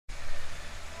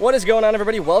What is going on,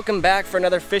 everybody? Welcome back for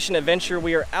another fishing adventure.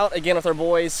 We are out again with our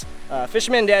boys,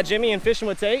 Fisherman Dad Jimmy and Fishing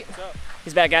with Tate. What's up?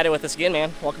 He's back at it with us again,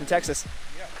 man. Welcome to Texas.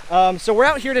 Yeah. So we're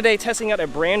out here today testing out a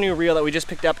brand new reel that we just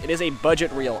picked up. It is a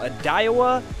budget reel, a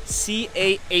Daiwa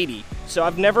CA80. So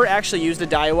I've never actually used a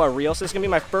Daiwa reel, so it's gonna be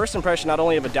my first impression not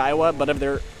only of a Daiwa, but of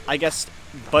their, I guess,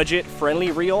 budget-friendly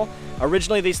reel.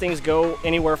 Originally, these things go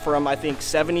anywhere from, I think,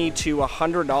 $70 to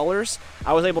 $100.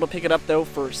 I was able to pick it up, though,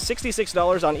 for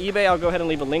 $66 on eBay. I'll go ahead and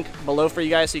leave a link below for you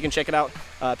guys so you can check it out.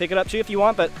 Pick it up, too, if you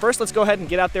want. But first, let's go ahead and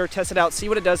get out there, test it out, see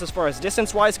what it does as far as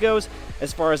distance-wise goes,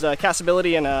 as far as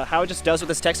castability and how it just does with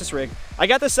this Texas rig. I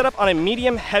got this set up on a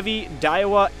medium-heavy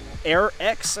Daiwa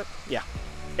AirX. Yeah,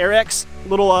 AirX,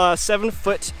 little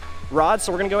 7-foot rod.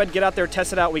 So we're gonna go ahead and get out there,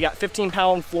 test it out. We got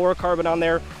 15-pound fluorocarbon on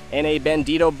there and a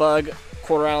Bandito Bug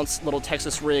 1/4 ounce little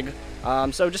Texas rig.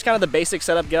 So just kind of the basic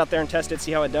setup, get out there and test it,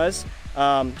 see how it does.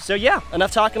 So yeah,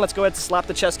 enough talking. Let's go ahead and slap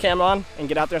the chest cam on and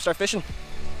get out there and start fishing.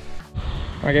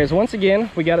 All right, guys, once again,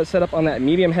 we got it set up on that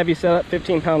medium heavy setup,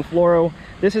 15-pound fluoro.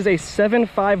 This is a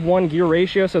 7:5:1 gear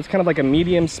ratio, so it's kind of like a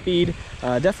medium speed.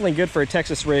 Definitely good for a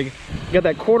Texas rig. You got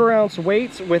that 1/4 ounce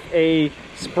weight with a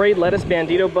sprayed lettuce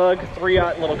Bandito Bug,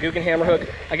 3/0 little Googan hammer hook.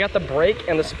 I got the brake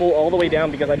and the spool all the way down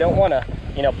because I don't want to,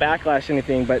 you know, backlash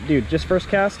anything. But dude, just first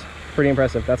cast, pretty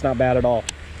impressive. That's not bad at all.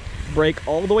 Brake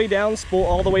all the way down, spool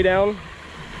all the way down,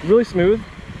 really smooth.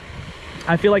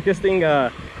 I feel like this thing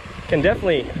can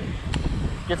definitely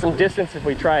get some distance if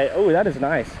we try it. Oh, that is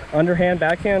nice. Underhand,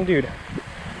 backhand, dude.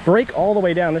 Brake all the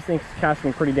way down. This thing's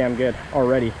casting pretty damn good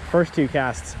already. First 2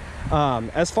 casts.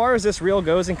 As far as this reel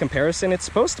goes in comparison, it's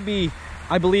supposed to be,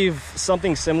 I believe,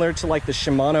 something similar to like the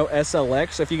Shimano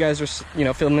SLX. So if you guys are, you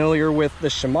know, familiar with the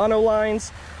Shimano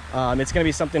lines, it's going to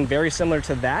be something very similar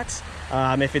to that.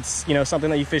 If it's, you know, something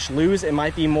that you fish loose, it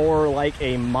might be more like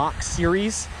a mock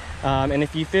series. And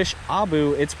if you fish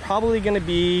Abu, it's probably going to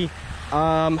be,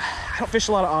 I don't fish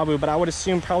a lot of Abu, but I would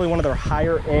assume probably one of their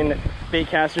higher end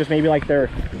baitcasters, maybe like their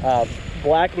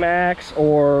Black Max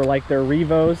or like their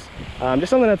Revos. Just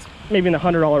something that's maybe in the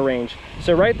 $100 range.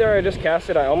 So right there, I just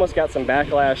casted. I almost got some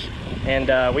backlash,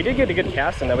 and we did get a good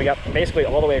cast in that. We got basically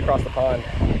all the way across the pond.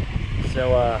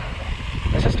 So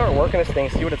let's just start working this thing,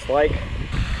 see what it's like.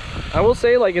 I will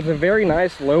say, like, it's a very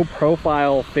nice low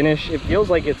profile finish. It feels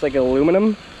like it's like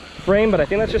aluminum frame, but I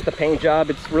think that's just the paint job.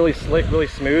 It's really slick, really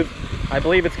smooth. I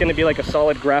believe it's going to be like a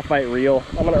solid graphite reel.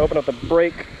 I'm going to open up the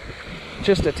brake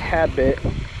just a tad bit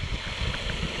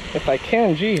if I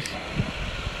can. Geez.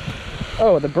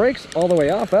 Oh, the brake's all the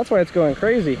way off. That's why it's going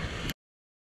crazy.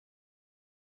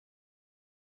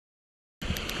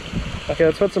 Okay,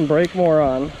 let's put some brake more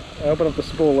on. Open up the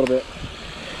spool a little bit.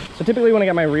 So typically when I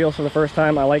get my reels for the first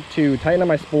time, I like to tighten up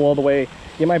my spool all the way,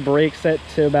 get my brake set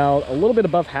to about a little bit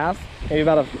above half, maybe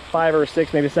about a 5 or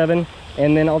 6, maybe 7,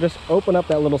 and then I'll just open up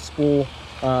that little spool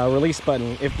release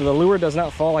button. If the lure does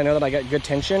not fall, I know that I got good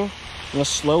tension. I'm gonna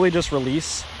slowly just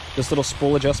release this little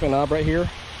spool adjustment knob right here,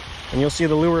 and you'll see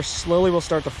the lure slowly will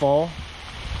start to fall.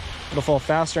 It'll fall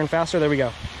faster and faster. There we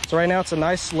go. So right now it's a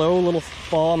nice slow little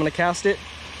fall. I'm gonna cast it.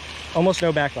 Almost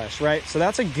no backlash, right? So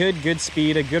that's a good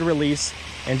speed, a good release,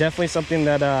 and definitely something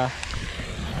that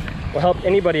will help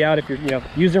anybody out if you're, you know,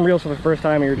 using reels for the first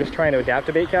time or you're just trying to adapt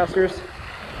to baitcasters.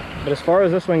 But as far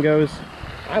as this one goes,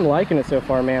 I'm liking it so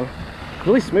far, man.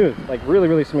 Really smooth, like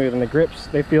really smooth, and the grips,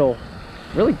 they feel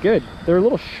really good. They're a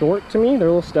little short to me, they're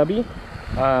a little stubby,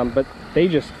 but they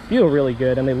just feel really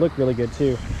good, and they look really good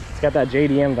too. It's got that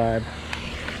JDM vibe.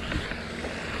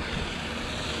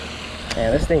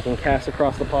 Man, this thing can cast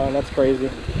across the pond. That's crazy.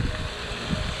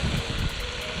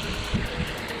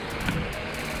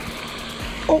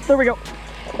 Oh, there we go.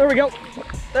 There we go.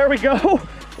 There we go.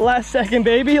 Last second,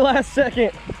 baby. Last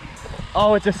second.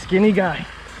 Oh, it's a skinny guy.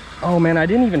 Oh, man, I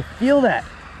didn't even feel that.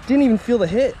 Didn't even feel the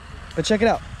hit. But check it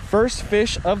out. First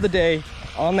fish of the day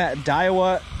on that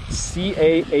Daiwa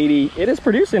CA80. It is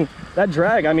producing that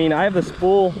drag. I mean, I have the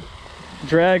spool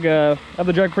drag, I have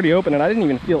the drag pretty open, and I didn't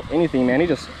even feel anything, man. He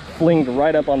just flinged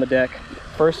right up on the deck.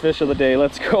 First fish of the day.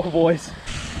 Let's go, boys.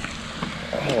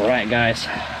 All right, guys,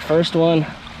 first one.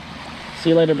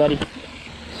 See you later, buddy.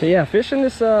 So yeah, fishing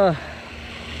this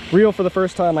reel for the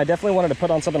first time, I definitely wanted to put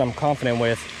on something I'm confident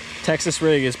with. Texas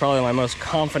rig is probably my most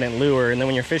confident lure, and then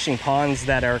when you're fishing ponds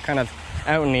that are kind of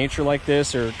out in nature like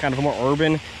this, or kind of more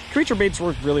urban, creature baits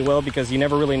work really well because you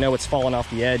never really know what's falling off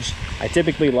the edge. I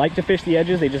typically like to fish the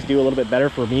edges. They just do a little bit better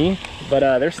for me,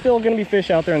 but there's still going to be fish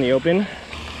out there in the open.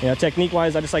 You know, technique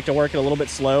wise, I just like to work it a little bit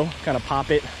slow, kind of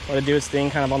pop it, let it do its thing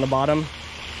kind of on the bottom.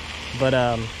 But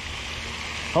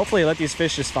hopefully let these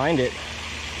fish just find it.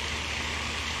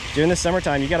 During the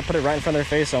summertime, you got to put it right in front of their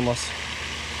face almost.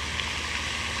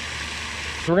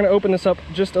 So we're gonna open this up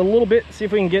just a little bit, see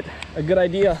if we can get a good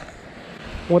idea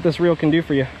what this reel can do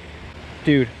for you.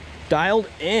 Dude, dialed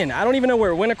in. I don't even know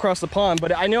where it went across the pond,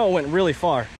 but I know it went really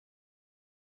far.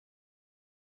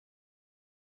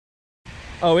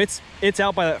 Oh, it's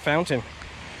out by that fountain.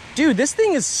 Dude, this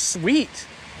thing is sweet.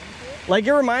 Like,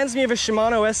 it reminds me of a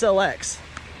Shimano SLX.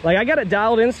 Like, I got it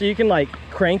dialed in so you can like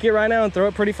crank it right now and throw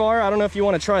it pretty far. I don't know if you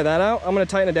want to try that out. I'm gonna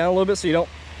tighten it down a little bit so you don't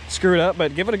screw it up,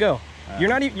 but give it a go.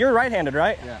 You're right-handed,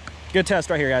 right? Yeah. Good test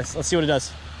right here, guys. Let's see what it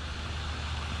does.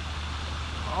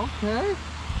 Okay.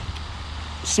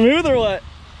 Smooth or what?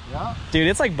 Yeah. Dude,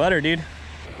 it's like butter, dude.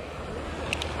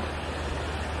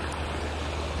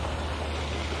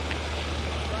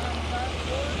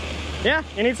 Yeah,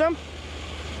 you need some?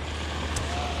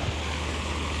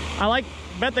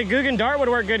 Bet the Googan dart would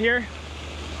work good here.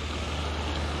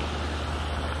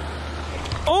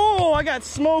 Oh, I got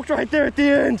smoked right there at the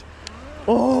end.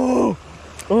 Oh,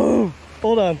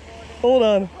 hold on.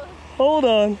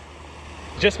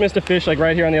 Just missed a fish like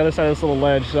right here on the other side of this little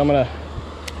ledge, so I'm gonna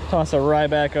toss it right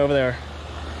back over there.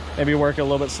 Maybe work it a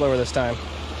little bit slower this time.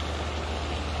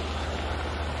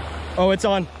 Oh, it's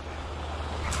on.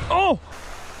 Oh!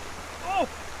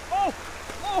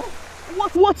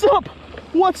 What's up?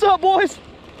 What's up, boys?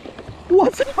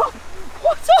 What's up?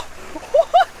 What?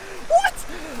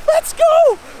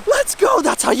 Let's go.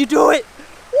 That's how you do it.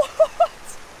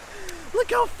 What?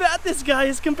 Look how fat this guy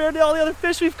is compared to all the other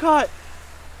fish we've caught.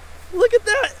 Look at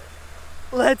that.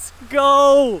 Let's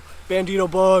go.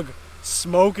 Bandito bug.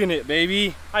 Smoking it,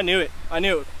 baby. I knew it.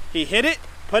 He hit it,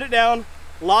 put it down,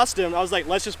 lost him. I was like,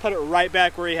 let's just put it right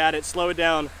back where he had it, slow it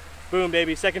down. Boom,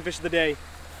 baby. Second fish of the day.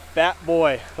 Fat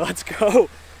boy. Let's go.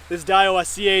 This Daiwa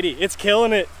C80. It's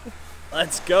killing it.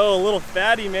 Let's go. A little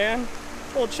fatty, man.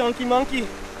 Little chunky monkey.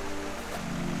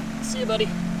 See you, buddy.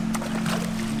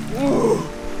 Ooh.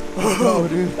 Oh,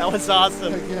 dude. That was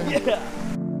awesome. Yeah.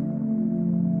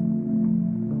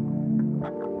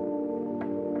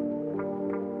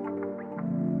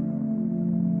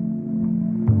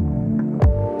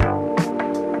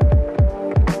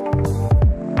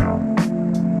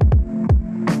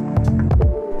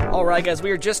 All right, guys,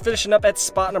 we are just finishing up at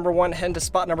spot number 1, heading to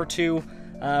spot number 2.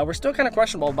 We're still kind of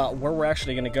questionable about where we're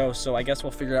actually going to go, so I guess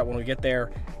we'll figure it out when we get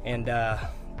there, and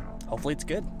hopefully it's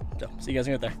good. So, see you guys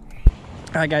when we get there.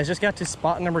 All right, guys, just got to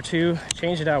spot number 2.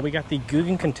 Changed it out. We got the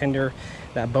Googan contender,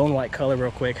 that bone white color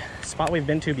real quick. Spot we've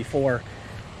been to before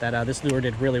that this lure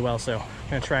did really well, so I'm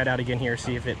going to try it out again here,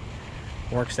 see if it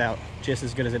works out just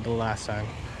as good as it did the last time.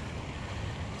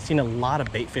 Seen a lot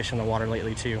of bait fish in the water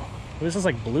lately, too. This is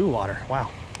like blue water.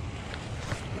 Wow.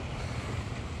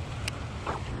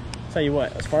 Tell you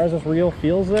what, as far as this reel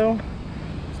feels though,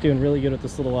 it's doing really good with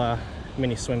this little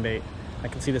mini swim bait. I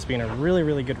can see this being a really,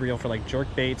 really good reel for like jerk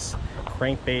baits,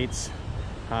 crank baits,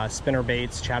 spinner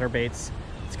baits, chatter baits.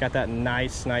 It's got that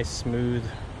nice smooth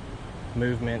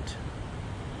movement.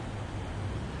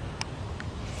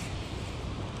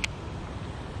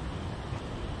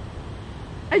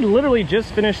 I literally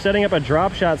just finished setting up a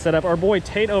drop shot setup. Our boy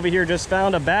Tate over here just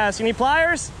found a bass. You need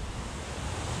pliers?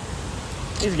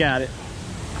 He's got it.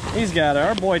 He's got it.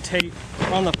 Our boy Tate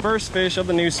on the first fish of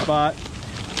the new spot.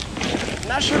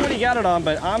 Not sure what he got it on,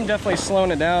 but I'm definitely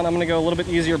slowing it down. I'm gonna go a little bit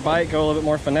easier bite, go a little bit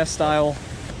more finesse style.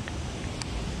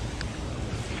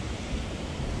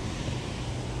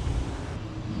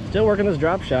 Still working this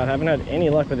drop shot. Haven't had any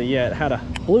luck with it yet. Had a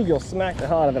bluegill smack the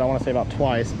hell out of it, I want to say about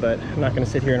twice, but I'm not gonna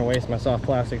sit here and waste my soft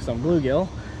plastics on bluegill.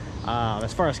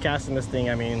 As far as casting this thing,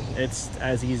 I mean, it's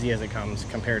as easy as it comes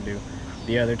compared to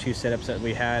the other 2 setups that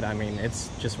we had. I mean, it's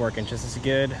just working just as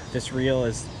good. This reel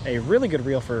is a really good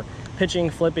reel for pitching,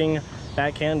 flipping,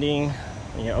 backhanding,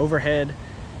 you know, overhead.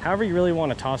 However you really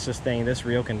want to toss this thing, this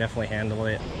reel can definitely handle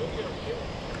it.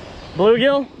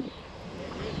 Bluegill?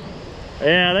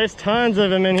 Yeah, there's tons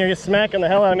of them in here just smacking the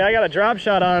hell out of me. I got a drop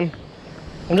shot on.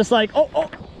 I'm just like,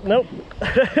 oh, nope.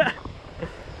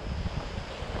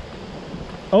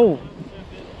 Oh.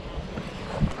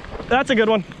 That's a good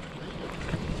one.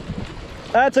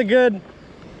 That's a good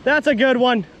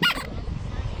one.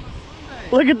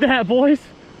 Look at that, boys.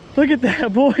 Look at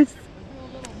that, boys.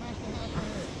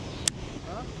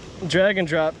 Drag and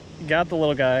drop. Got the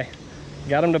little guy.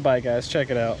 Got him to bite, guys. Check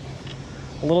it out.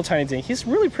 A little tiny thing. He's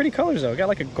really pretty colors, though. Got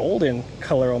like a golden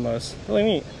color almost. Really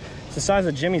neat. It's the size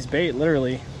of Jimmy's bait,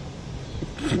 literally.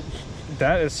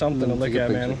 That is something to look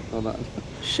at, man.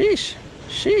 Sheesh.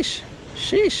 Sheesh.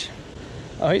 Sheesh.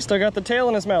 Oh, he still got the tail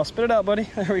in his mouth. Spit it out, buddy.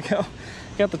 There we go.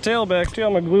 Got the tail back too.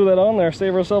 I'm gonna glue that on there,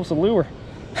 save ourselves a lure.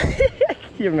 Can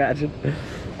you imagine?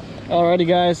 Alrighty,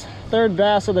 guys, 3rd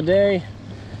bass of the day.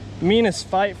 Meanest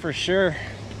fight for sure.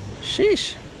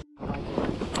 Sheesh.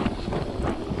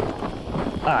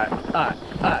 Alright.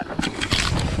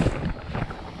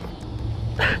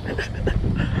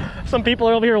 Some people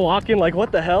are over here walking like,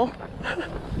 what the hell?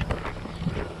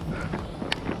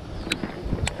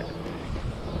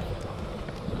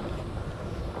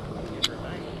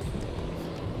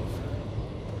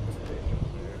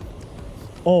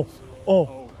 Oh.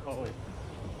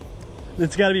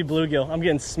 It's gotta be bluegill. I'm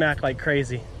getting smacked like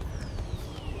crazy.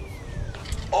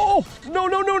 Oh, no.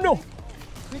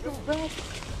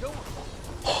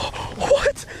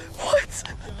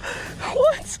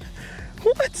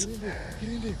 What?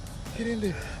 Get in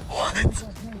there.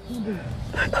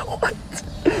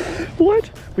 What?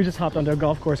 We just hopped onto a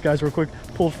golf course, guys, real quick.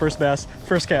 Pulled first bass,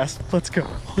 first cast. Let's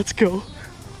go.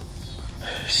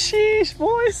 Sheesh,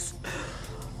 boys.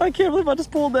 I can't believe I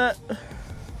just pulled that.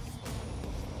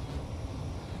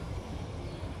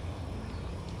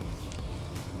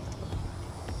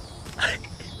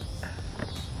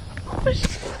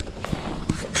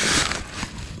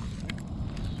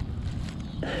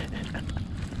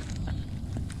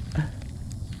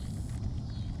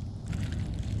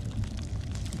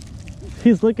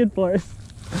 He's looking for us.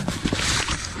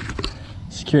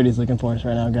 Security's looking for us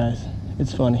right now, guys.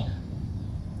 It's funny.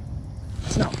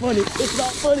 It's not funny.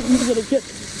 He's gonna get.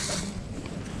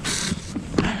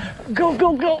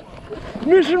 Go.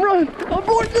 Mission run.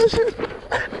 Abort mission.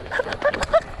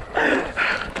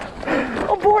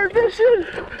 Abort mission.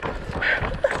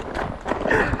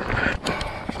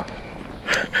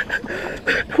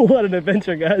 What an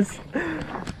adventure, guys.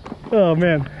 Oh,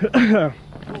 man.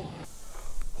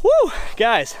 Woo,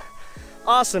 guys.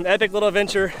 Awesome, epic little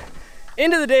adventure.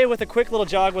 End of the day with a quick little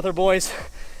jog with our boys,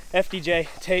 FDJ,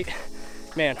 Tate.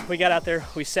 Man, we got out there,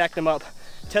 we sacked them up,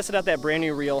 tested out that brand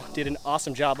new reel, did an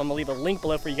awesome job. I'm gonna leave a link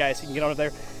below for you guys so you can get over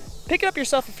there. Pick it up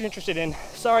yourself if you're interested in.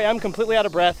 Sorry, I'm completely out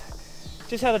of breath.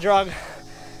 Just had to jog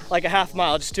like a half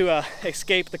mile just to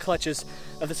escape the clutches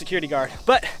of the security guard.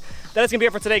 But that is gonna be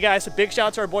it for today, guys. A big shout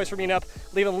out to our boys for meeting up.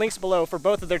 Leaving links below for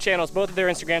both of their channels, both of their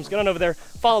Instagrams. Get on over there,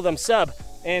 follow them, sub,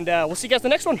 and we'll see you guys in the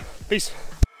next one. Peace.